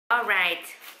Alright.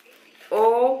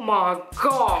 Oh my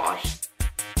gosh.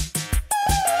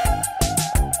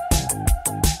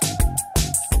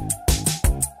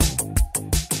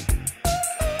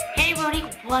 Hey everybody,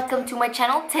 welcome to my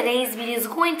channel. Today's video is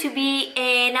going to be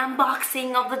an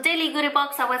unboxing of the Daily Goodie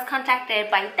box. I was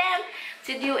contacted by them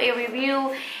to do a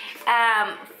review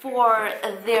for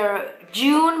their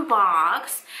June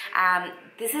box.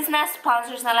 This is not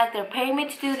sponsored, it's not like they're paying me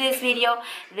to do this video.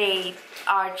 They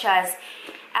are just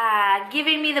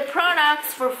giving me the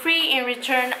products for free in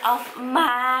return of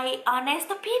my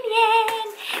honest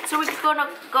opinion. So we're gonna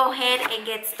go ahead and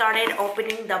get started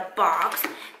opening the box.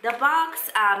 The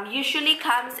box usually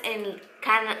comes in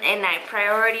a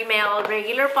priority mail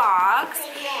regular box,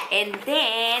 and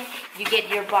then you get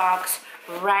your box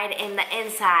right in the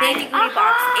inside. Daily Goodie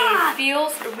box, it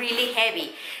feels really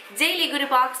heavy. Daily Goodie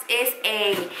box is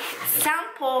a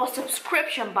sample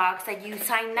subscription box that you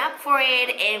sign up for it,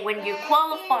 and when you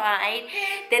qualify,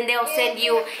 then they'll send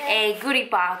you a goodie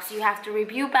box. You have to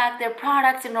review back their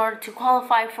products in order to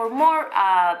qualify for more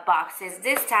boxes.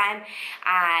 This time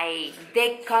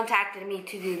they contacted me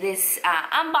to do this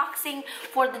unboxing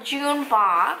for the June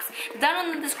box. Down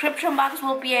in the description box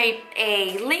will be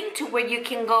a link to where you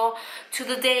can go to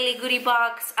the Daily Goodie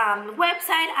box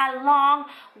website, along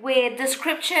with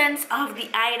descriptions of the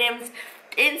items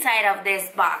inside of this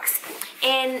box.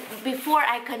 And before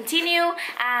I continue,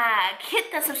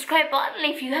 hit the subscribe button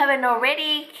if you haven't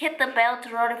already. Hit the bell to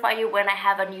notify you when I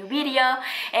have a new video.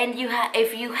 And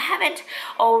if you haven't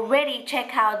already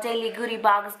checked out Daily Goodie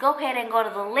box, go ahead and go to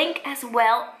the link as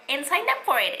well and sign up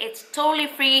for it. It's totally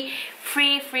free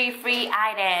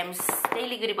items.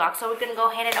 Daily Goodie box. So we're gonna go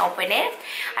ahead and open it.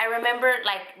 I remember,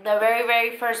 like, the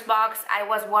very first box, I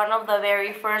was one of the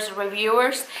very first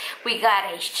reviewers. We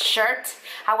got a shirt.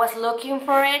 I was looking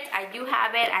for it. I do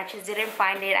have it. I just didn't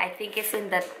find it. I think it's in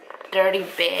the dirty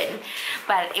bin,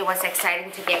 but it was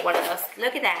exciting to get one of those.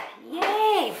 Look at that.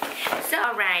 Yay. So,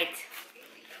 alright.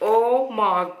 Oh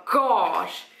my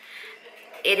gosh.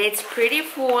 It is pretty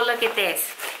full. Look at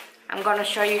this. I'm gonna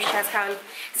show you just how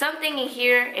something in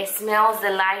here, it smells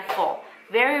delightful.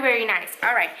 Very nice.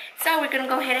 Alright, so we're gonna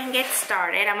go ahead and get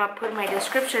started. I'm gonna put my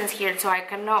descriptions here so I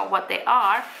can know what they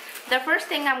are. The first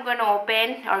thing I'm gonna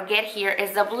open or get here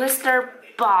is the Blister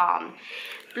Balm.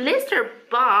 Blister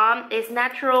Balm is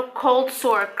natural cold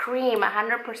sore cream,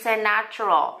 100%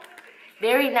 natural.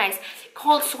 Very nice.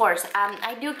 Cold sores.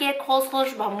 I do get cold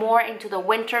sores, but more into the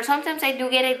winter. Sometimes I do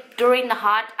get it during the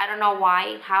hot. I don't know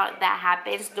why, how that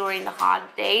happens during the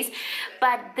hot days.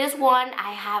 But this one,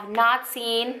 I have not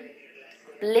seen.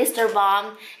 Blister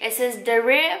Balm. It says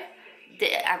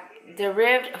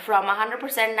derived from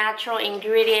 100% natural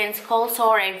ingredients, cold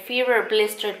sore and fever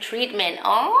blister treatment.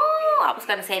 Oh, I was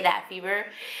gonna say that, fever.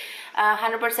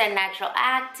 100% natural,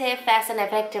 active, fast and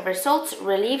effective results,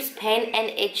 relieves pain and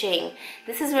itching.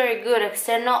 This is very good.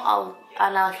 External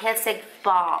analgesic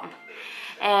balm.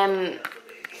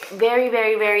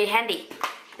 Very handy.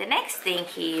 The next thing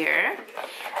here,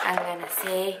 I'm gonna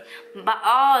say,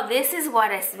 oh, this is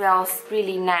what it smells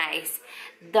really nice.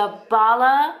 The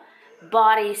Balla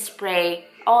body spray.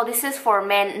 Oh, this is for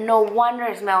men. No wonder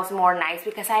it smells more nice,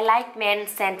 because I like men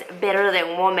scent better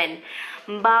than women.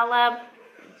 Balla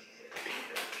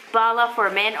for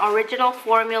men, original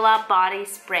formula body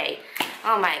spray.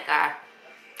 Oh my god.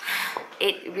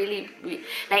 It really,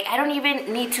 like, I don't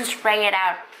even need to spray it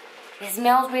out. It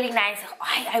smells really nice.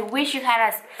 I wish you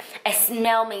had a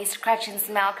smell me, scratch and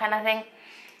smell kind of thing.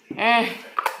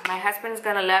 My husband's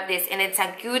gonna love this, and it's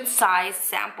a good size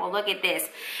sample. Look at this.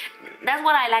 That's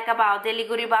what I like about Daily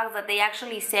Goodie box, that they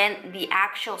actually send the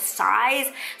actual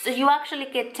size, so you actually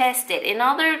can test it. In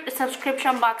other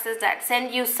subscription boxes that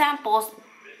send you samples,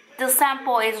 the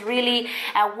sample is really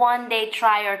a 1-day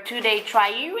try or 2-day try.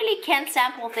 You really can't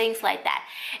sample things like that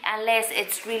unless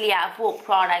it's really a full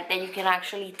product that you can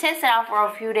actually test it out for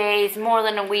a few days, more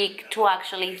than a week, to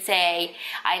actually say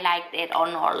I liked it or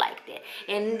not liked it.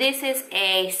 And this is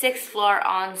a 6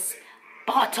 ounce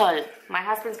bottle. My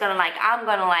husband's gonna like, I'm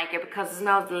gonna like it because it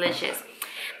smells delicious.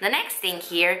 The next thing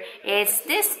here is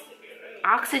this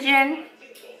oxygen,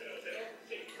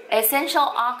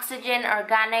 essential oxygen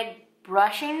organic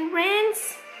brushing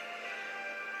rinse.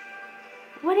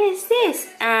 What is this?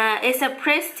 It's a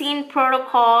Pristine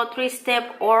protocol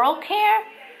 3-step oral care.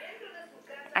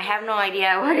 I have no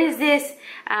idea. What is this?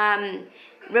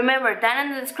 Remember, down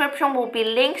in the description will be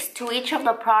links to each of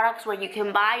the products where you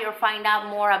can buy or find out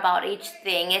more about each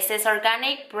thing. It says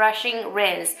organic brushing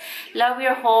rinse. Love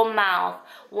your whole mouth.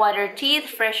 Water teeth,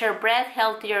 fresher breath,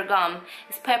 healthier gum.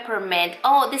 It's peppermint.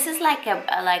 Oh, this is like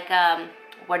a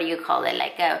what do you call it?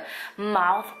 Like a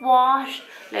mouthwash.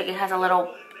 Like it has a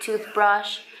little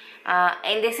toothbrush.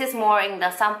 And this is more in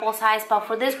the sample size, but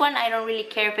for this one I don't really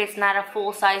care if it's not a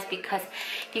full size, because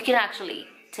you can actually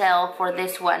tell for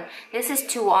this one. This is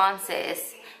 2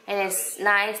 ounces, and it's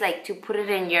nice like to put it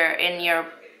in your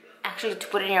actually to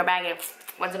put it in your bag and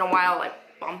once in a while like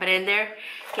bump it in there.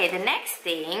 Okay, the next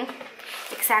thing,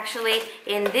 it's actually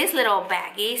in these little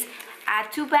baggies.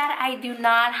 Too bad I do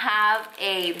not have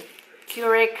a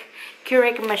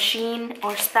Keurig machine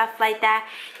or stuff like that.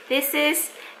 This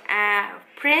is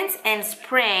Prince and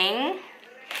Spring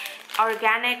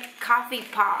organic coffee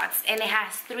pots, and it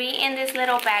has 3 in these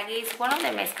little baggies. One of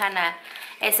them is kind of,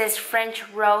 it says French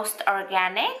roast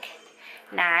organic.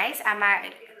 Nice. I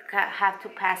might have to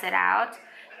pass it out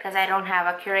because I don't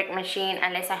have a Keurig machine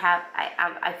unless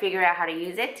I figure out how to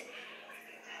use it.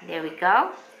 There we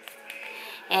go.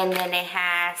 And then it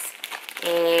has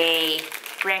a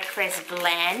breakfast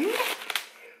blend.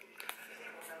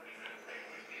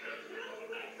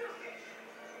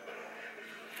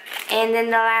 And then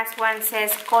the last one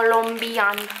says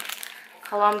Colombian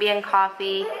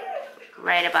coffee,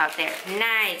 right about there.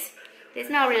 Nice. It's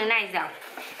not really nice though.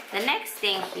 The next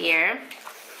thing here,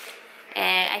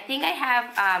 I think I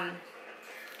have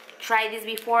tried this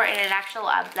before, and it actually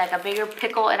like a bigger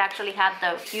pickle. It actually had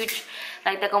the huge,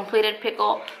 like the completed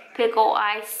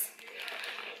Pickle-Ice.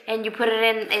 And you put it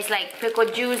in, it's like pickle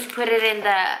juice, put it in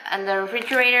the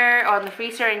refrigerator or in the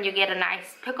freezer, and you get a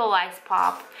nice Pickle-Ice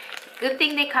pop. Good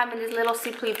thing they come in this little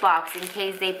Simply box in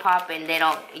case they pop and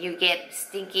you get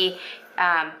stinky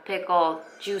pickle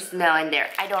juice smell in there.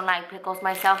 I don't like pickles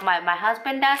myself. My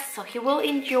husband does, so he will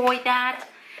enjoy that.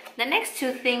 The next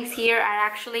 2 things here are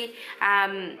actually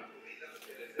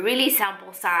really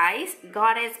sample size.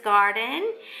 Goddess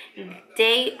Garden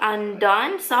Day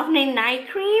Undone Softening Night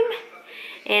Cream,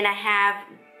 and I have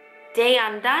Day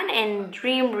Undone and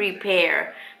Dream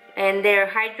Repair. And they're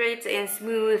hydrates and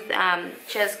smooth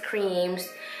chest creams.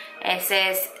 It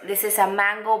says this is a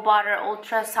mango butter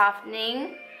ultra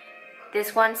softening.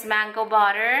 This one's mango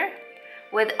butter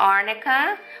with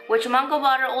arnica, which mango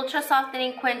butter ultra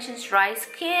softening quenches dry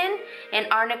skin,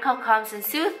 and arnica comes in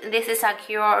soothe. This is a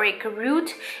curic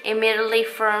root, immediately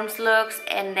firms looks,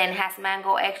 and then has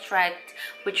mango extract,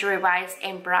 which revives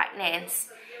and brightens.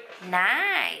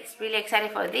 Nice. Really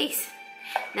excited for this.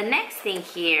 The next thing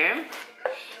here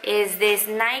is this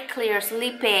DayClear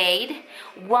Sleep Aid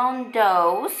 1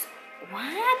 dose.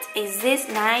 What is this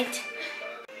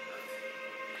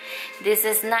This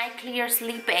is DayClear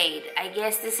Sleep Aid. I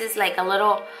guess this is like a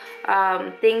little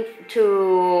thing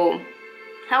to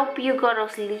help you go to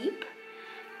sleep.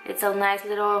 It's a nice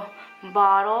little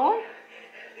bottle.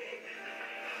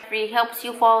 It helps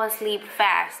you fall asleep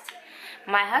fast.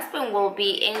 My husband will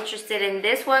be interested in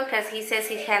this one because he says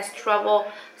he has trouble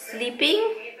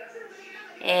sleeping.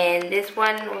 And this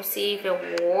one, we'll see if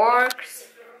it works.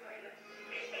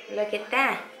 Look at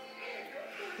that.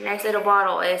 Nice little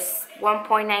bottle. It's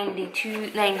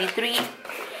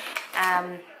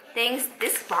 1.93 things.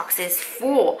 This box is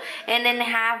full. And then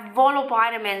have Volo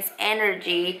Vitamins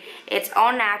Energy. It's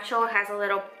all natural. It has a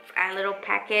little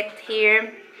packet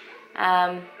here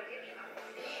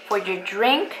for your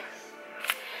drink.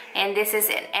 And this is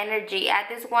an energy. Add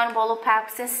this 1 Volo pack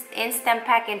instant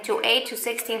pack into 8 to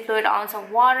 16 fluid ounce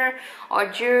of water or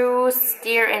juice.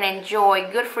 Stir and enjoy.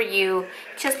 Good for you.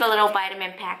 Just a little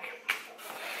vitamin pack.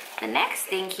 The next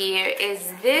thing here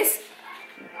is this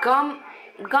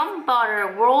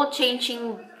YumButter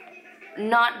world-changing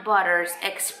nut butters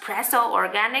espresso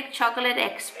organic chocolate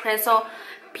espresso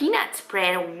peanut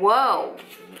spread. Whoa.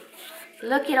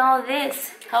 Look at all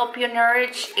this. Help you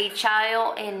nourish a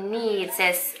child in need.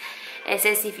 It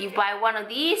says if you buy one of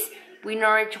these, we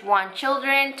nourish 1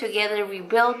 children. Together we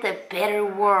build a better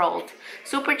world.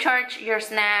 Supercharge your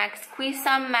snacks. Squeeze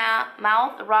some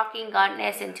mouth-rocking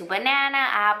goodness into banana,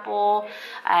 apple,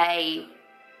 a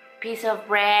piece of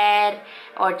bread,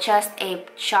 or just a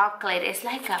chocolate. It's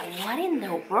like what in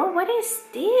the world? What is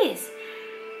this?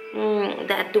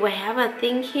 Do I have a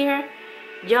thing here?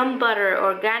 YumButter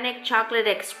organic chocolate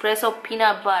espresso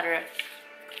peanut butter.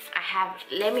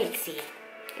 Let me see.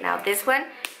 Now this one,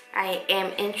 I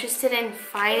am interested in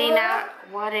finding out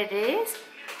what it is.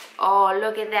 Oh,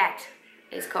 look at that.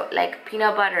 It's called like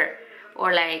peanut butter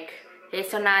or like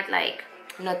hazelnut, like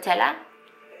Nutella.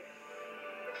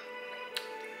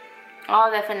 Oh,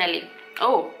 definitely.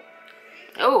 Oh,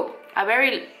 a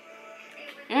very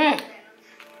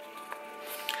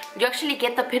you actually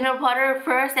get the peanut butter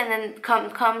first, and then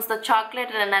comes the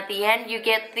chocolate, and at the end you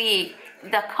get the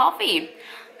coffee.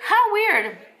 How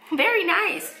weird. Very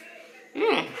nice.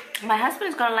 My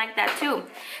husband's gonna like that too.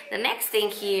 The next thing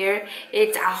here,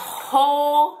 it's a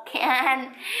whole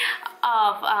can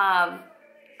of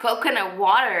coconut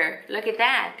water. Look at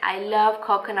that. I love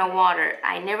coconut water.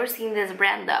 I never seen this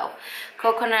brand though.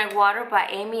 Coconut water by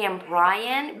Amy and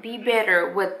Brian. Be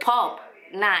better with pulp.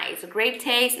 Nice. Great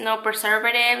taste, no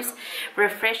preservatives.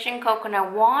 Refreshing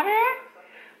coconut water.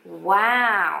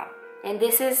 Wow. And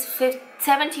this is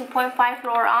 17.5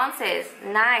 fluor ounces.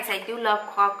 Nice. I do love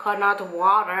coconut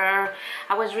water.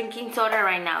 I was drinking soda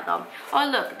right now though. Oh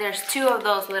look, there's 2 of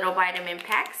those little vitamin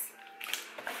packs.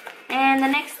 And the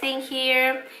next thing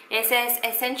here, it says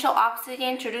Essential Oxygen,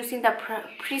 introducing the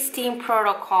Pristine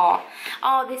protocol.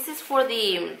 Oh, this is for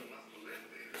the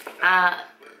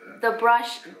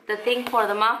brush, the thing for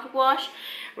the mouthwash.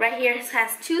 Right here it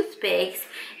has toothpicks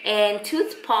and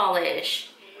tooth polish.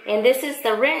 And this is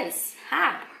the rinse.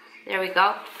 There we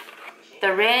go.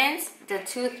 The rinse, the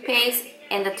toothpaste,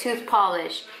 and the tooth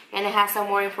polish. And it has some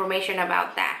more information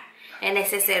about that. And it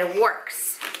says it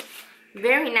works.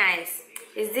 Very nice.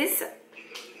 Is this,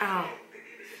 oh,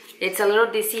 it's a little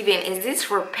deceiving. Is this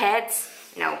for pets?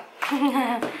 No.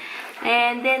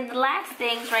 And then the last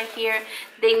things right here,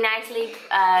 they nicely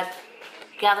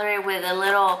gather it with a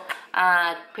little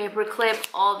paper clip,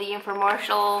 all the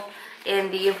infomercial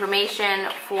and the information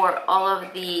for all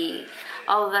of the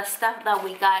stuff that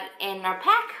we got in our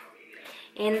pack.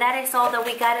 And that is all that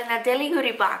we got in a daily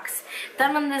goodie box.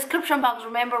 Down in the description box,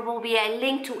 remember, will be a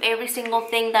link to every single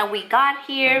thing that we got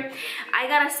here. I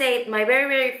gotta say, my very,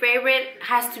 very favorite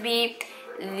has to be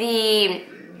the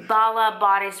Balla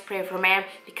body spray for men,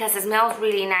 because it smells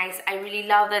really nice. I really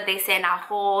love that they sent a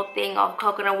whole thing of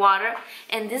coconut water.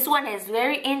 And this one is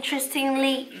very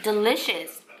interestingly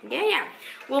delicious. Yeah.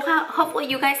 Well, hopefully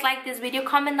you guys like this video.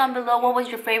 Comment down below what was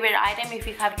your favorite item, if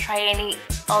you have tried any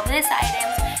of these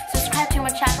items. Subscribe to my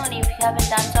channel, and if you haven't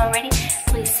done so already,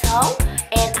 please so.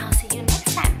 And I'll